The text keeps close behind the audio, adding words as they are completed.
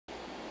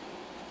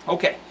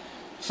Okay,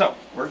 so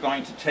we're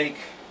going to take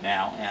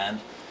now, and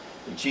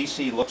the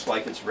GC looks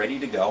like it's ready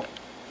to go.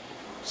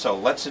 So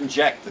let's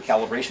inject the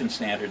calibration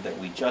standard that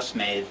we just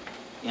made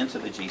into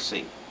the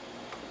GC.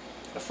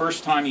 The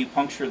first time you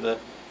puncture the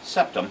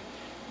septum,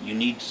 you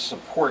need to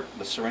support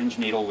the syringe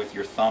needle with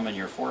your thumb and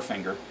your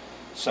forefinger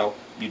so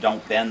you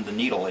don't bend the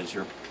needle as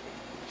you're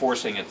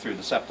forcing it through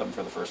the septum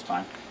for the first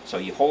time. So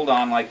you hold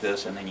on like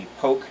this, and then you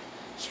poke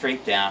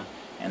straight down,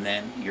 and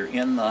then you're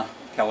in the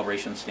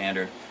calibration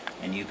standard,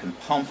 and you can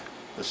pump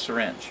the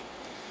syringe.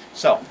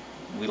 So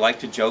we like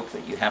to joke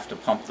that you have to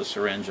pump the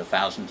syringe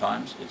 1,000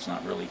 times. It's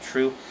not really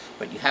true,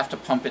 but you have to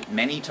pump it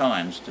many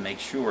times to make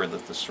sure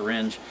that the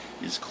syringe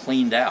is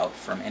cleaned out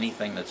from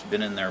anything that's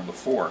been in there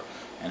before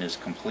and is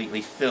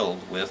completely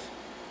filled with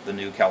the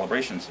new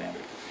calibration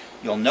standard.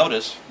 You'll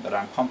notice that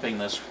I'm pumping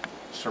this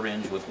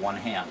syringe with one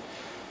hand.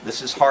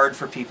 This is hard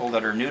for people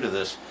that are new to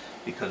this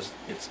because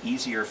it's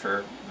easier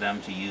for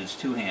them to use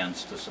two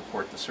hands to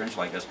support the syringe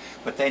like this,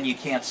 but then you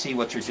can't see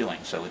what you're doing.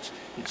 So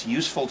it's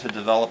useful to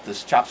develop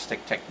this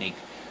chopstick technique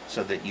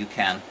so that you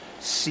can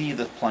see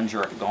the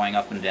plunger going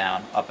up and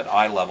down, up at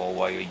eye level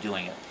while you're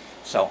doing it.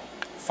 So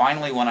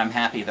finally, when I'm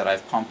happy that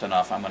I've pumped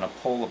enough, I'm going to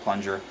pull the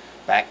plunger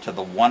back to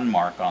the 1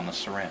 mark on the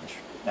syringe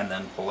and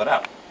then pull it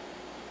out.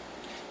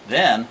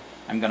 Then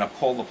I'm going to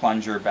pull the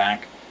plunger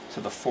back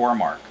to the 4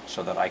 mark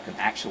so that I can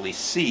actually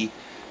see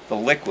the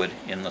liquid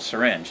in the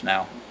syringe.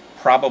 Now,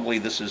 probably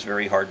this is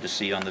very hard to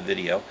see on the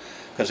video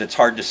because it's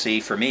hard to see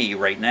for me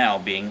right now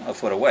being a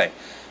foot away,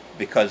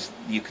 because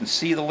you can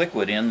see the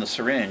liquid in the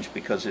syringe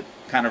because it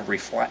kind of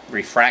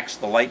refracts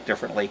the light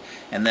differently,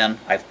 and then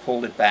I've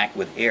pulled it back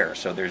with air.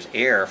 So there's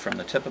air from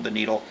the tip of the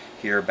needle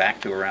here back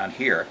to around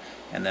here,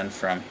 and then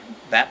from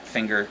that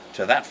finger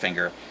to that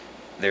finger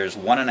there's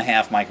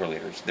 1.5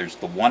 microliters. There's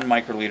the 1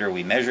 microliter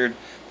we measured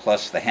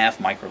plus the half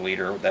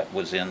microliter that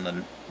was in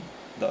the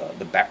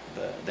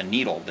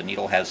needle. The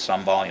needle has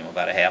some volume,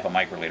 about 1/2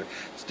 microliter.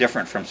 It's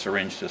different from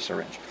syringe to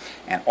syringe.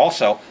 And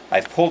also,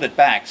 I've pulled it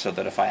back so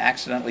that if I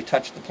accidentally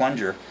touch the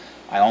plunger,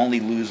 I only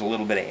lose a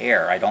little bit of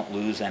air. I don't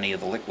lose any of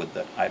the liquid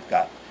that I've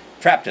got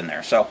trapped in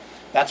there. So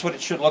that's what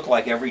it should look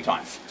like every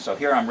time. So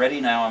here I'm ready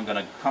now. I'm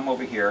going to come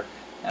over here,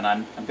 and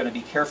I'm going to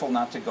be careful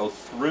not to go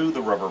through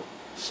the rubber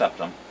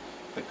septum,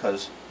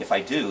 because if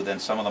I do, then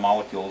some of the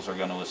molecules are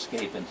going to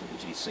escape into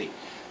the GC.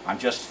 I'm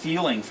just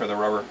feeling for the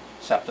rubber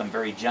septum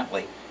very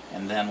gently,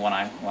 and then when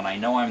I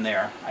know I'm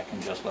there, I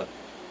can just let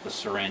the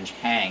syringe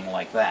hang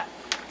like that.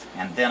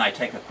 And then I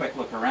take a quick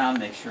look around,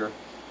 make sure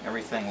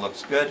everything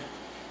looks good,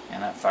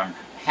 and if I'm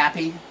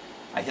happy,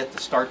 I hit the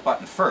start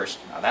button first.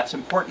 Now that's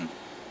important.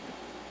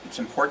 It's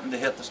important to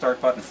hit the start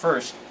button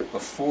first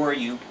before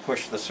you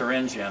push the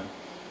syringe in,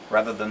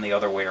 rather than the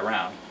other way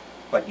around.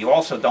 But you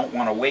also don't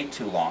want to wait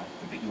too long.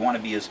 You want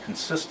to be as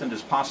consistent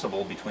as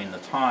possible between the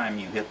time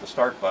you hit the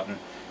start button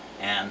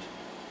and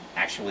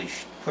actually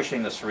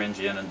pushing the syringe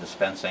in and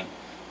dispensing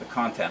the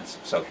contents.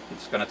 So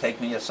it's going to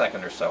take me a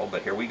second or so,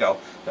 but here we go.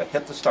 So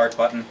hit the start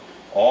button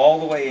all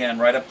the way in,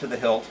 right up to the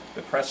hilt,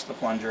 depress the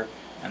plunger,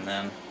 and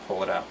then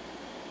pull it out.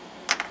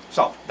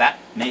 So that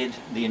made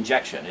the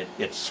injection.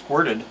 It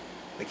squirted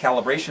the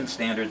calibration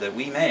standard that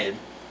we made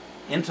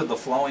into the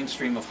flowing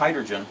stream of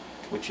hydrogen,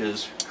 which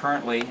is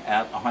currently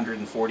at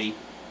 140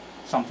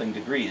 something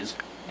degrees,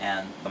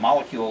 and the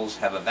molecules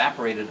have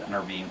evaporated and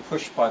are being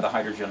pushed by the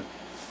hydrogen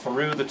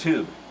through the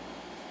tube.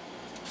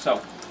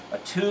 So a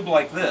tube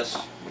like this,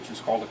 which is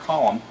called a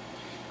column,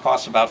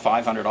 costs about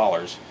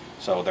 $500.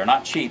 So they're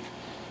not cheap,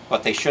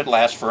 but they should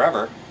last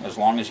forever as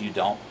long as you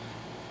don't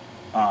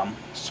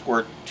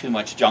squirt too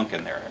much junk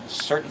in there.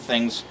 Certain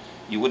things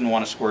you wouldn't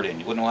want to squirt in.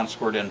 You wouldn't want to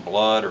squirt in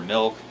blood or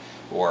milk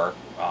or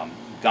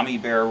gummy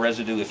bear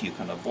residue if you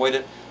can avoid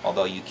it,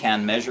 although you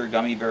can measure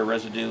gummy bear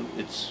residue.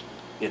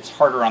 It's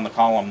harder on the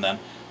column than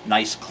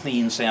nice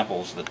clean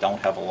samples that don't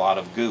have a lot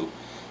of goo.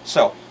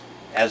 So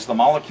as the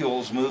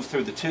molecules move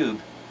through the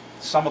tube,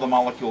 some of the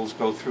molecules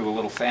go through a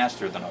little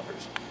faster than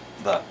others.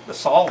 The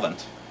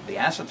solvent, the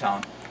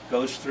acetone,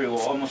 goes through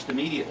almost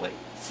immediately.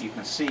 You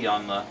can see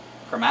on the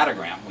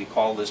chromatogram. We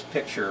call this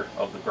picture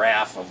of the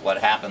graph of what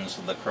happens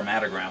to the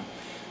chromatogram.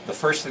 The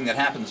first thing that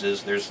happens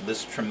is there's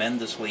this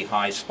tremendously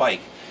high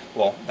spike.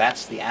 Well,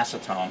 that's the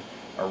acetone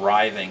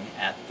arriving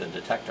at the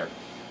detector.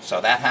 So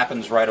that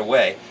happens right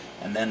away,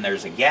 and then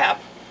there's a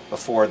gap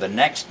before the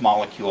next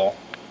molecule,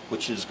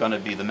 which is going to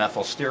be the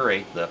methyl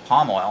stearate, the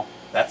palm oil.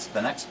 That's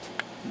the next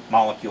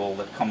molecule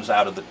that comes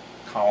out of the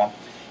column,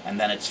 and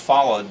then it's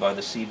followed by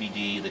the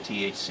CBD, the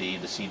THC,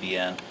 the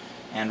CBN,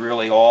 and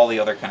really all the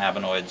other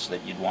cannabinoids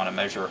that you'd want to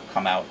measure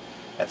come out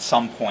at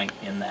some point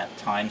in that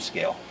time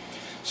scale.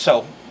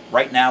 So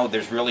right now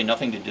there's really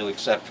nothing to do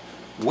except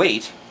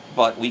wait,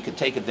 but we could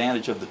take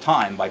advantage of the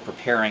time by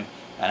preparing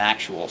an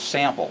actual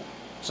sample.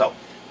 So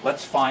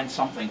let's find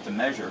something to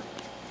measure.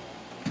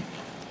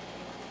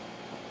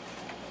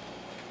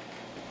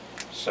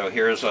 So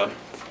here's a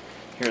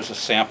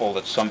sample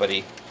that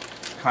somebody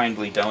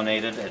kindly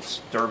donated.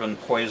 It's Durban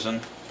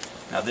poison.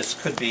 Now this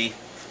could be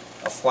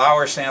a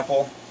flour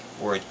sample,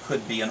 or it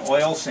could be an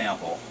oil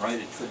sample, right?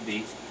 It could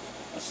be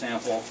a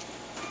sample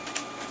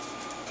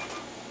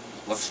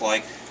looks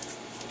like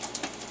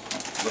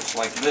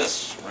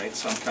this, right?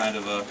 Some kind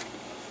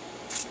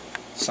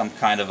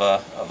of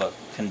a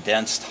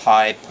condensed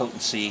high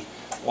potency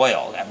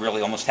oil. I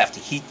really almost have to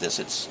heat this.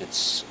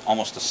 It's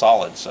almost a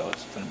solid, so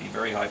it's going to be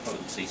very high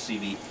potency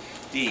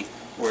CBD.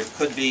 Or it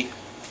could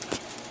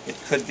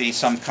be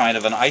some kind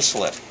of an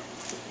isolate.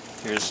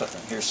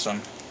 Here's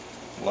some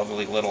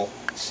lovely little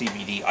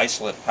CBD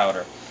isolate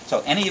powder.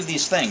 So any of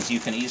these things you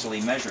can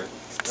easily measure.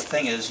 The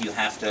thing is, you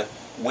have to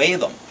weigh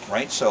them,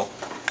 right? So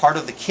part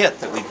of the kit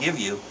that we give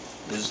you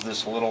is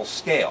this little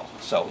scale.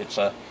 So it's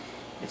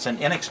an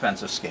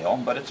inexpensive scale,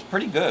 but it's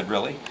pretty good,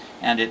 really,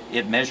 and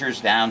it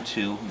measures down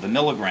to the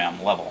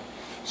milligram level.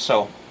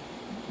 So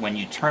when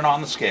you turn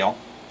on the scale,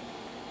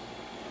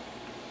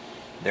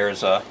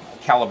 there's a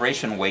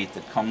calibration weight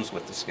that comes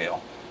with the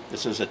scale.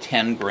 This is a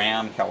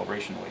 10-gram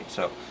calibration weight.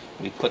 So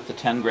we put the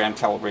 10-gram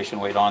calibration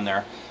weight on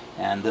there,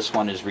 and this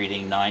one is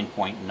reading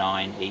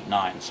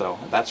 9.989. So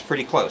that's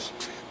pretty close.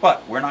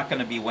 But we're not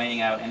going to be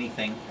weighing out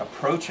anything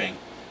approaching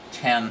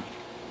 10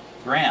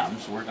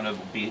 grams. We're going to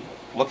be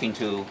looking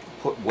to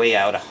weigh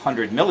out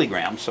 100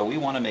 milligrams. So we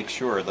want to make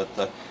sure that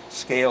the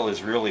scale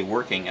is really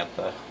working at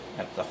the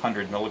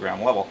 100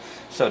 milligram level.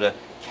 So to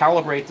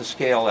calibrate the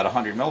scale at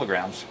 100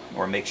 milligrams,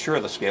 or make sure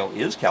the scale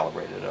is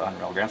calibrated at 100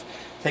 milligrams,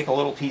 take a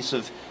little piece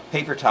of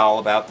paper towel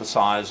about the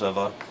size of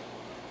a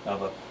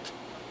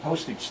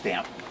postage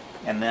stamp,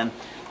 and then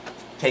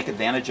take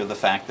advantage of the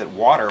fact that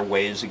water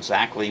weighs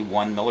exactly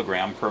 1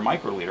 milligram per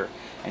microliter,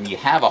 and you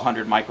have a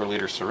 100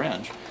 microliter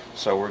syringe.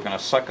 So we're going to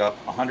suck up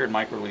 100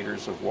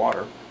 microliters of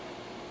water.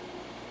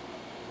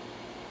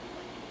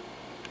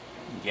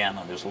 Again,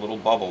 there's a little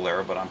bubble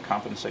there, but I'm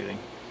compensating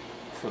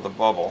for the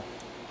bubble.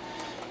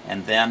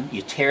 And then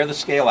you tear the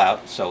scale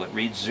out so it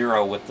reads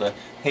 0 with the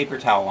paper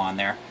towel on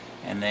there,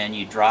 and then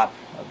you drop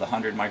the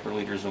 100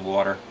 microliters of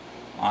water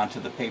onto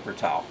the paper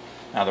towel.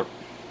 Now,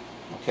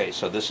 okay,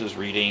 so this is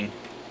reading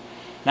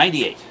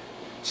 98.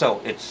 So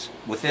it's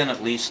within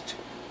at least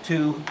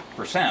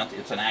 2%.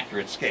 It's an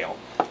accurate scale.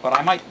 But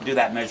I might do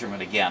that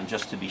measurement again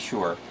just to be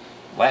sure.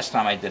 Last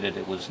time I did it,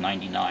 it was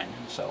 99,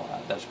 so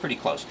that's pretty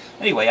close.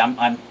 Anyway,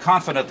 I'm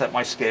confident that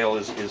my scale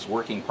is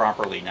working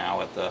properly now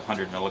at the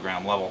 100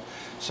 milligram level.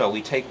 So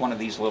we take one of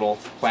these little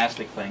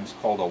plastic things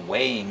called a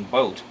weighing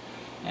boat,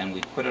 and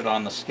we put it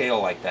on the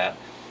scale like that,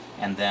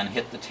 and then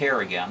hit the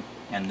tare again,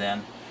 and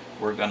then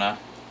we're going to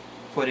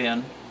put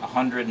in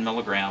 100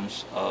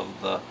 milligrams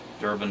of the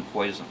Durban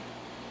poison.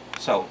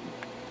 So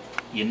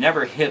you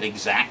never hit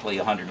exactly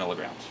 100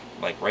 milligrams.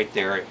 Like right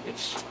there,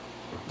 it's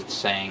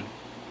saying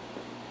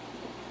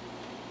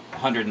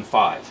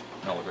 105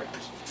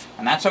 milligrams.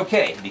 And that's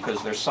okay,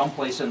 because there's some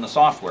place in the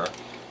software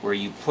where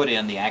you put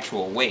in the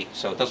actual weight.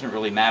 So it doesn't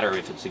really matter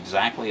if it's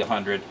exactly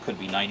 100, could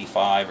be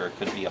 95, or it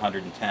could be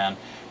 110.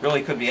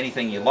 Really could be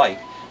anything you like,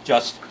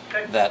 just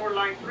that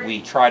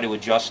we try to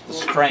adjust the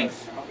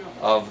strength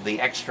of the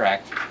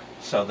extract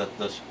so that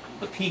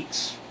the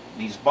peaks,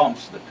 these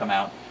bumps that come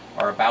out,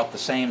 are about the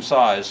same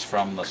size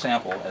from the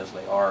sample as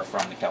they are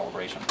from the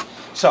calibration.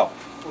 So,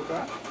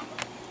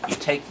 you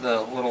take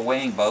the little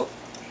weighing boat,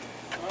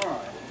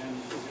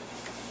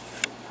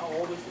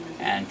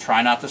 and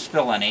try not to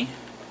spill any.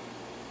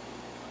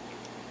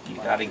 You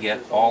got to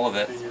get all of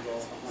it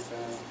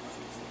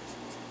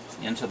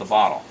into the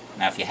bottle.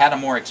 Now, if you had a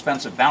more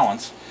expensive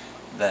balance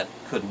that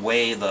could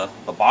weigh the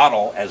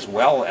bottle as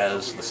well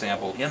as the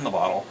sample in the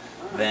bottle,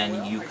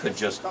 then you could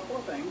just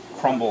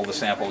crumble the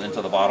sample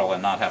into the bottle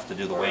and not have to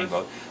do the weighing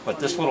boat. But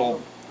this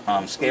little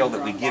scale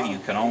that we give you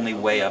can only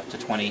weigh up to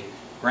 20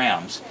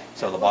 grams.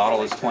 So the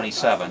bottle is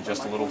 27,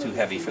 just a little too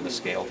heavy for the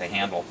scale to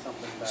handle.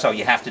 So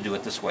you have to do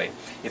it this way.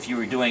 If you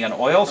were doing an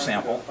oil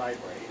sample,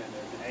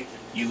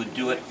 you would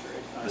do it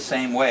the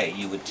same way.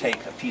 You would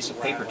take a piece of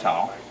paper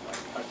towel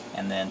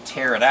and then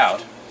tear it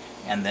out,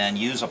 and then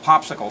use a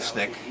popsicle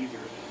stick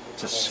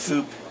to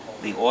scoop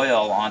the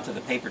oil onto the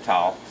paper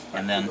towel,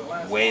 and then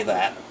weigh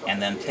that, and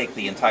then take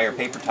the entire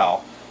paper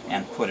towel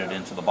and put it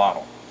into the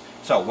bottle.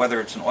 So whether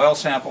it's an oil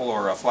sample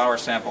or a flour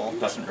sample,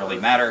 doesn't really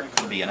matter.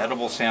 Could be an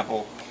edible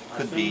sample,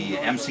 could be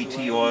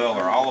MCT oil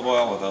or olive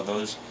oil, although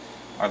those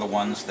are the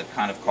ones that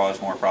kind of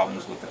cause more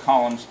problems with the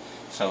columns.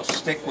 So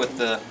stick with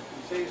the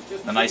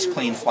nice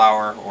clean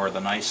flour or the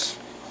nice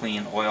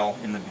clean oil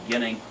in the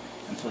beginning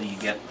until you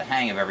get the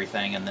hang of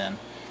everything, and then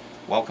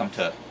welcome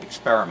to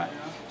experiment.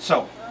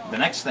 So the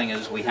next thing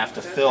is we have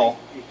to fill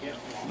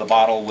the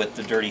bottle with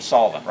the dirty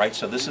solvent, right?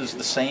 So this is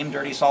the same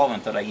dirty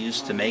solvent that I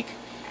used to make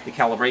the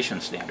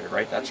calibration standard,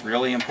 right? That's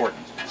really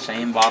important.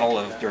 Same bottle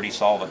of dirty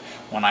solvent.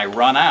 When I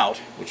run out,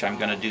 which I'm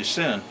going to do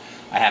soon,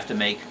 I have to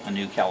make a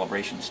new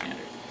calibration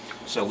standard.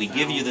 So we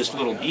give you this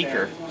little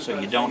beaker so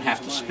you don't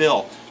have to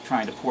spill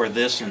trying to pour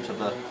this into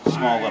the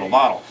small little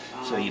bottle.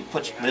 So you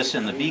put this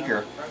in the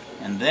beaker,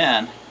 and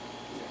then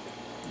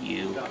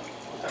you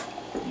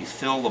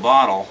fill the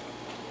bottle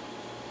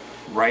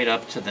right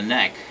up to the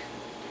neck,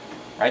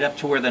 right up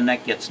to where the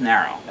neck gets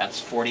narrow. That's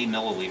 40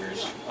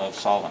 milliliters of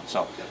solvent.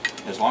 So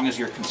as long as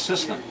you're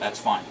consistent, that's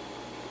fine.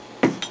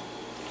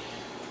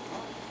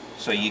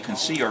 So you can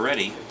see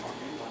already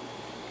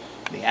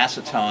the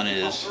acetone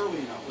is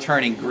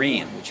turning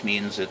green, which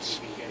means it's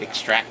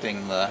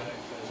extracting the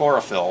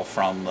chlorophyll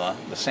from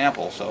the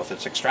sample. So if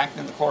it's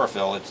extracting the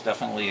chlorophyll, it's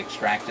definitely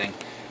extracting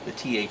the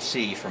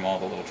THC from all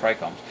the little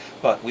trichomes.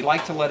 But we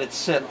like to let it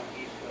sit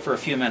for a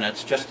few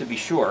minutes just to be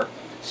sure.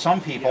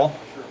 Some people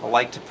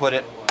like to put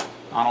it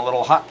on a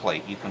little hot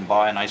plate. You can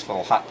buy a nice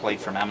little hot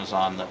plate from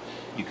Amazon that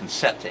you can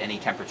set to any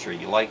temperature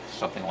you like.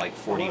 Something like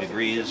 40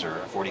 degrees or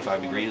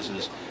 45 degrees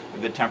is a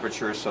good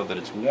temperature so that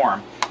it's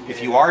warm.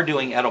 If you are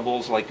doing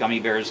edibles like gummy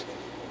bears,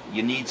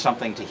 you need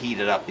something to heat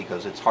it up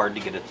because it's hard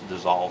to get it to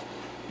dissolve.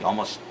 You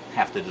almost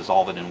have to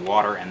dissolve it in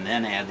water and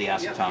then add the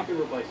acetone.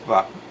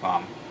 But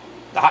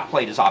the hot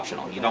plate is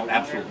optional. You don't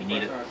absolutely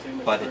need it,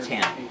 but it's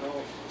handy.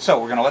 So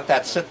we're going to let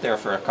that sit there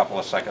for a couple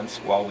of seconds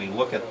while we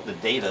look at the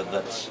data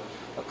that's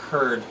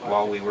occurred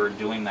while we were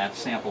doing that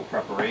sample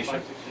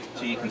preparation.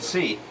 So you can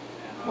see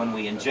when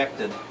we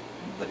injected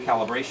the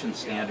calibration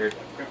standard,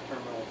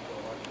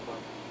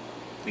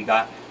 we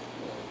got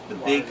the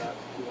big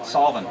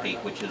solvent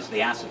peak, which is the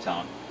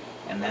acetone,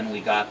 and then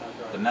we got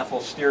the methyl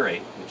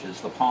stearate, which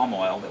is the palm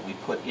oil that we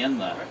put in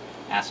the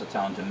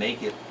acetone to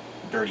make it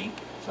dirty.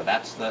 So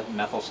that's the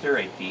methyl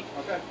stearate peak.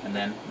 And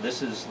then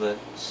this is the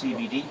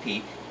CBD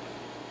peak.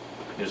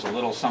 There's a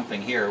little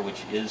something here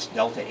which is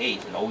delta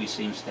 8. It always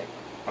seems to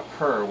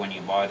occur when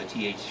you buy the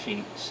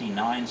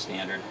THC9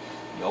 standard.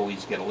 You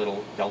always get a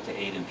little delta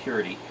 8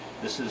 impurity.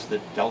 This is the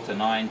delta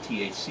 9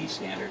 THC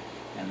standard,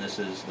 and this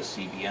is the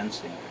CBN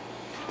standard.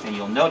 And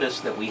you'll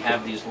notice that we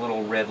have these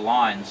little red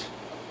lines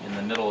in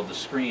the middle of the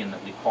screen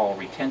that we call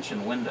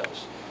retention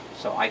windows.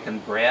 So I can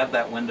grab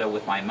that window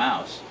with my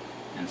mouse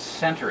and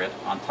center it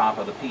on top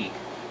of the peak,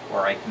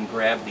 or I can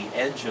grab the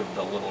edge of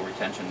the little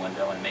retention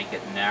window and make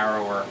it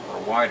narrower or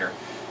wider.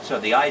 So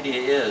the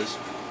idea is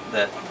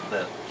that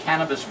the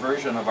cannabis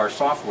version of our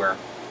software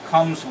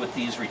comes with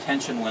these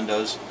retention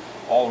windows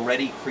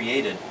already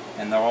created,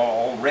 and they're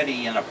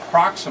already in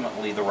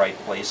approximately the right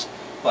place,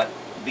 but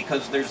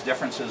because there's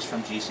differences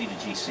from GC to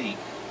GC,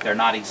 they're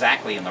not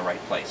exactly in the right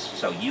place.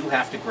 So you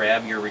have to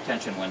grab your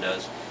retention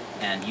windows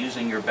and,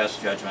 using your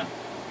best judgment,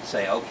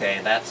 say,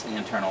 okay, that's the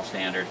internal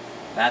standard,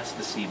 that's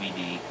the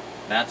CBD,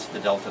 that's the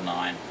delta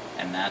 9,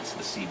 and that's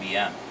the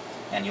CBN.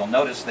 And you'll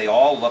notice they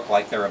all look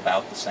like they're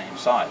about the same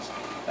size.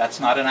 That's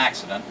not an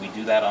accident. We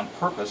do that on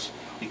purpose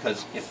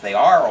because if they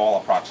are all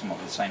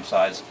approximately the same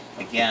size,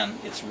 again,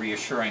 it's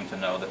reassuring to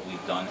know that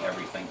we've done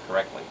everything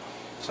correctly.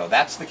 So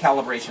that's the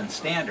calibration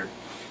standard.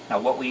 Now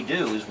what we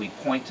do is we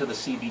point to the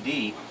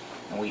CBD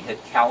and we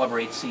hit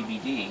calibrate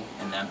CBD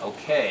and then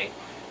OK,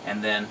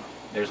 and then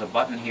there's a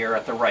button here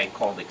at the right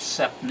called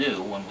accept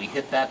new. When we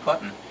hit that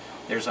button,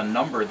 there's a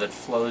number that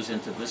flows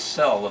into this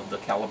cell of the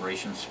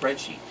calibration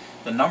spreadsheet.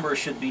 The number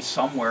should be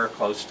somewhere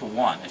close to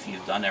 1 if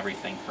you've done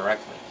everything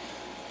correctly.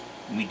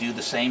 And we do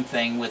the same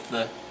thing with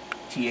the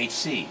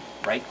THC.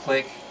 Right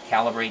click,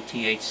 calibrate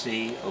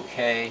THC,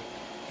 OK,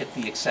 hit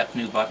the accept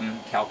new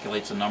button,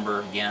 calculates a number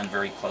again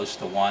very close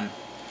to 1.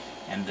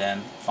 And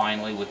then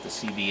finally with the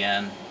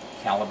CBN,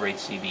 calibrate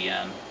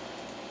CBN,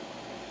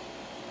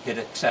 hit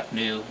accept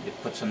new,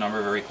 it puts a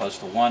number very close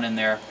to 1 in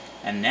there,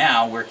 and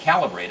now we're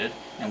calibrated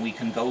and we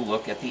can go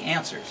look at the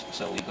answers.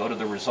 So we go to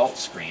the results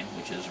screen,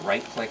 which is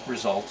right click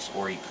results,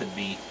 or it could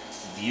be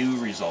view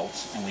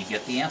results, and we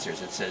get the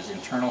answers. It says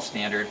internal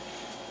standard,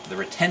 the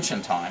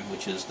retention time,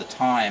 which is the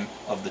time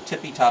of the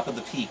tippy top of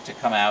the peak to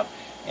come out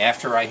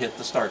after I hit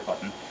the start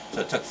button.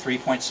 So it took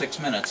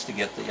 3.6 minutes to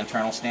get the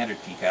internal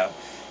standard peak out.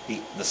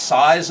 The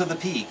size of the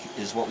peak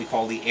is what we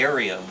call the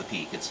area of the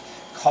peak. It's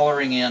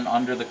coloring in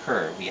under the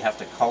curve. You have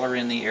to color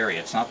in the area.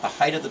 It's not the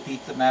height of the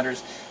peak that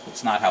matters.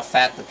 It's not how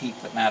fat the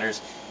peak that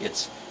matters.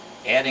 It's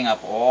adding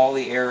up all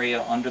the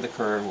area under the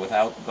curve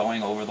without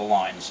going over the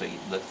line. So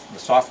the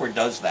software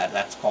does that.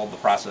 That's called the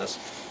process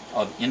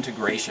of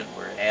integration,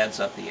 where it adds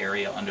up the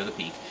area under the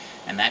peak.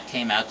 And that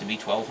came out to be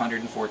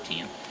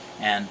 1214.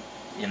 And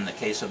in the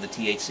case of the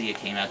THC, it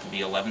came out to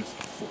be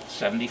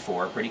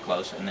 1174, pretty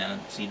close, and then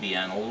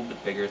CBN, a little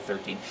bit bigger,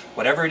 13.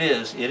 Whatever it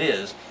is,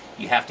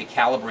 you have to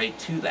calibrate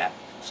to that.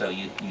 So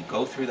you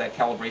go through that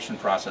calibration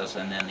process,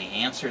 and then the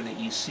answer that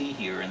you see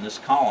here in this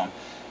column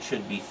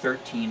should be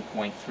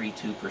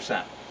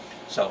 13.32%.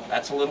 So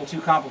that's a little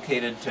too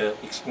complicated to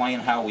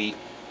explain how we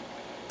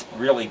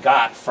really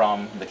got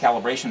from the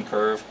calibration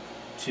curve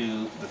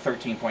to the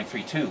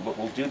 13.32, but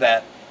we'll do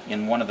that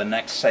in one of the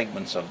next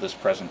segments of this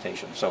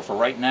presentation. So for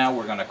right now,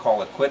 we're going to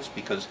call it quits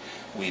because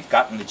we've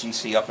gotten the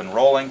GC up and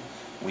rolling,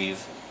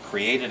 we've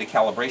created a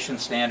calibration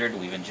standard,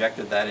 we've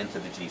injected that into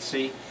the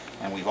GC,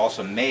 and we've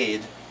also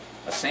made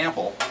a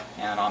sample,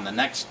 and on the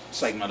next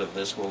segment of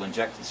this we'll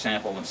inject the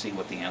sample and see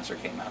what the answer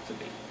came out to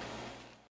be.